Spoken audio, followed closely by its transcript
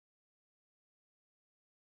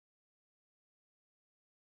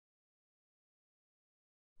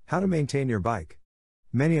How to maintain your bike.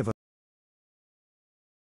 Many of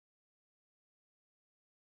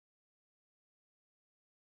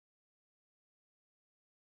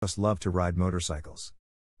us love to ride motorcycles.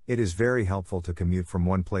 It is very helpful to commute from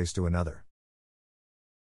one place to another.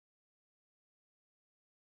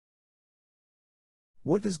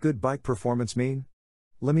 What does good bike performance mean?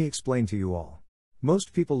 Let me explain to you all.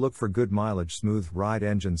 Most people look for good mileage, smooth ride,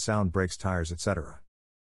 engine sound, brakes, tires, etc.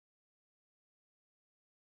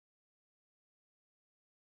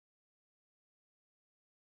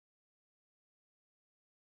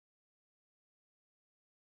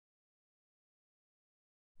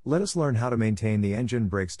 Let us learn how to maintain the engine,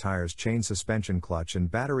 brakes, tires, chain, suspension, clutch, and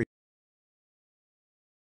battery.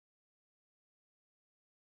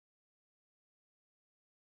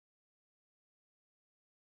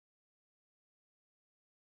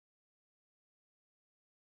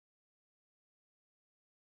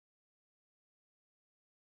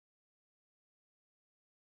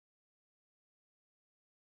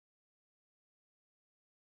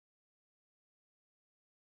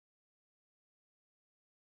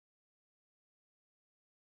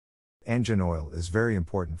 Engine oil is very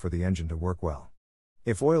important for the engine to work well.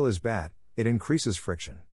 If oil is bad, it increases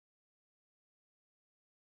friction.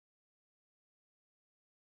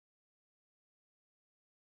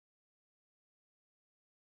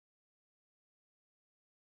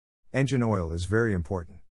 Engine oil is very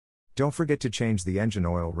important. Don't forget to change the engine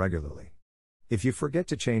oil regularly. If you forget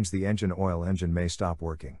to change the engine oil, engine may stop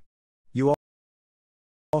working. You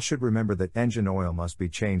all should remember that engine oil must be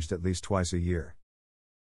changed at least twice a year.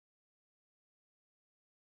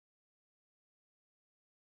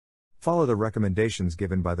 Follow the recommendations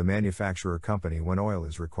given by the manufacturer company when oil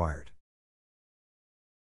is required.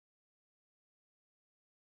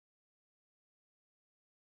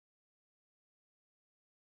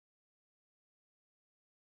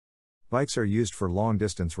 Bikes are used for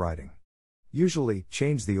long-distance riding. Usually,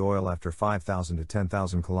 change the oil after 5,000 to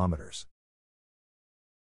 10,000 kilometers.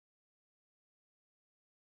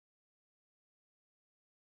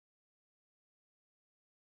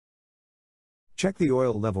 Check the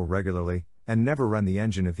oil level regularly, and never run the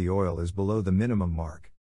engine if the oil is below the minimum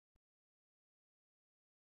mark.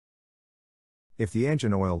 If the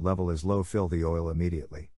engine oil level is low, fill the oil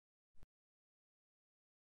immediately.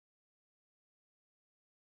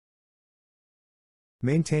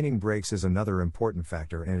 Maintaining brakes is another important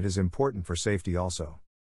factor, and it is important for safety also.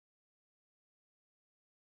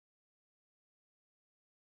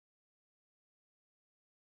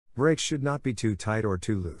 Brakes should not be too tight or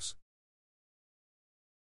too loose.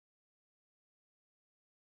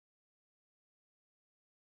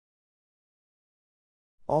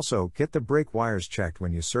 Also, get the brake wires checked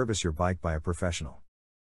when you service your bike by a professional.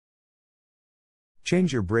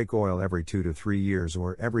 Change your brake oil every 2 to 3 years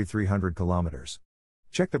or every 300 kilometers.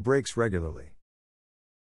 Check the brakes regularly.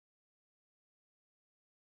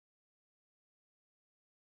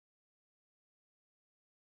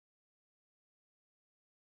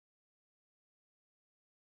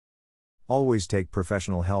 Always take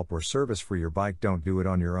professional help or service for your bike, don't do it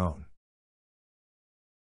on your own.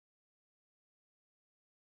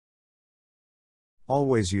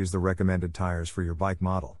 Always use the recommended tires for your bike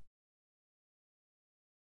model.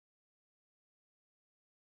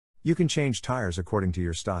 You can change tires according to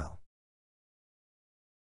your style.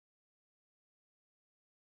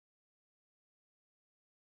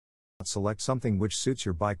 Select something which suits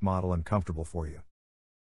your bike model and comfortable for you.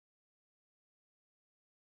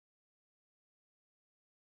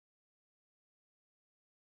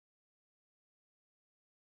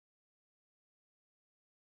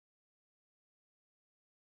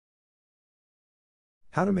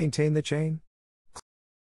 How to maintain the chain?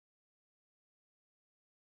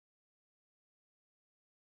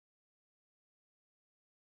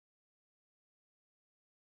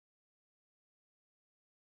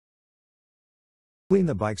 Clean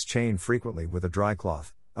the bike's chain frequently with a dry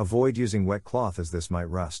cloth. Avoid using wet cloth as this might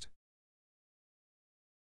rust.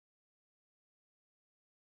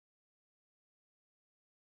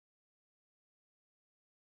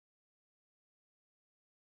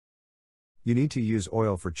 You need to use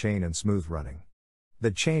oil for chain and smooth running. The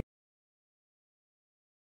chain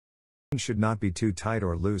should not be too tight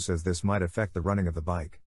or loose as this might affect the running of the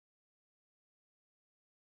bike.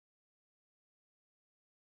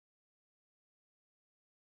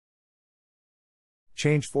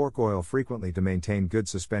 Change fork oil frequently to maintain good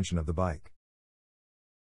suspension of the bike.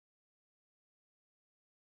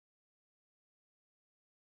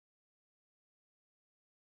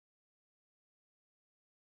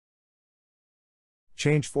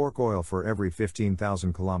 Change fork oil for every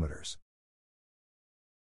 15,000 kilometers.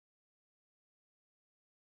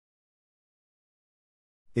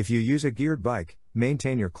 If you use a geared bike,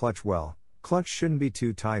 maintain your clutch well. Clutch shouldn't be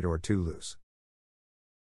too tight or too loose.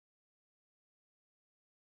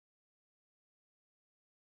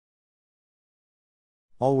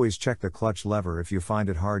 Always check the clutch lever if you find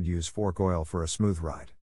it hard. Use fork oil for a smooth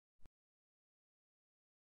ride.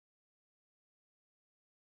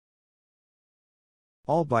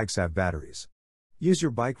 All bikes have batteries. Use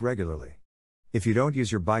your bike regularly. If you don't use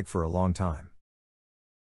your bike for a long time.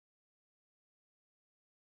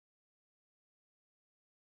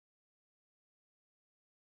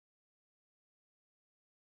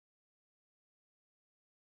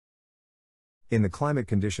 In the climate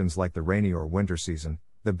conditions like the rainy or winter season,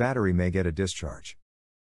 the battery may get a discharge.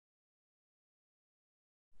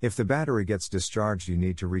 If the battery gets discharged, you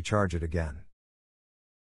need to recharge it again.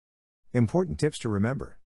 Important tips to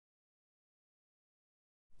remember.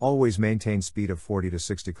 Always maintain speed of 40 to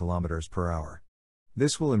 60 km per hour.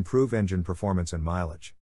 This will improve engine performance and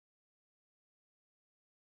mileage.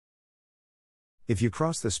 If you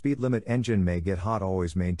cross the speed limit, engine may get hot.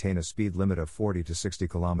 Always maintain a speed limit of 40 to 60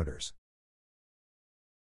 km.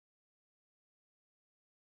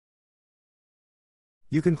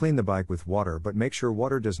 You can clean the bike with water, but make sure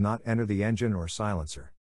water does not enter the engine or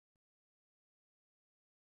silencer.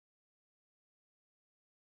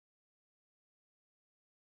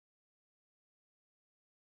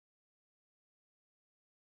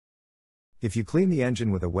 If you clean the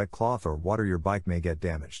engine with a wet cloth or water, your bike may get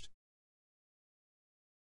damaged.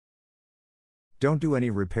 Don't do any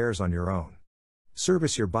repairs on your own.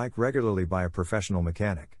 Service your bike regularly by a professional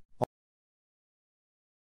mechanic.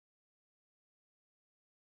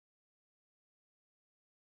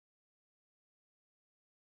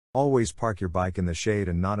 Always park your bike in the shade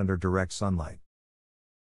and not under direct sunlight.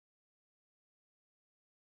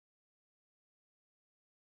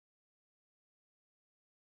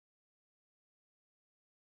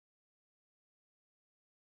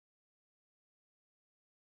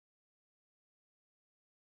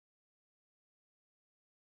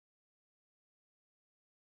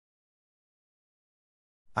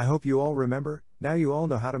 I hope you all remember. Now you all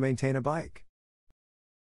know how to maintain a bike.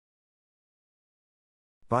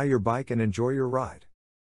 Buy your bike and enjoy your ride.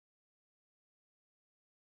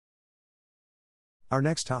 Our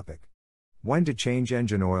next topic. When to change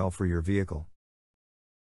engine oil for your vehicle.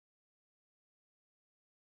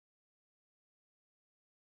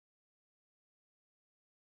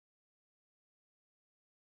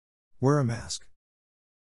 Wear a mask.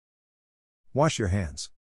 Wash your hands.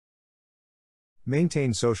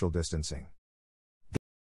 Maintain social distancing.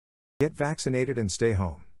 Get vaccinated and stay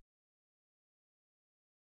home.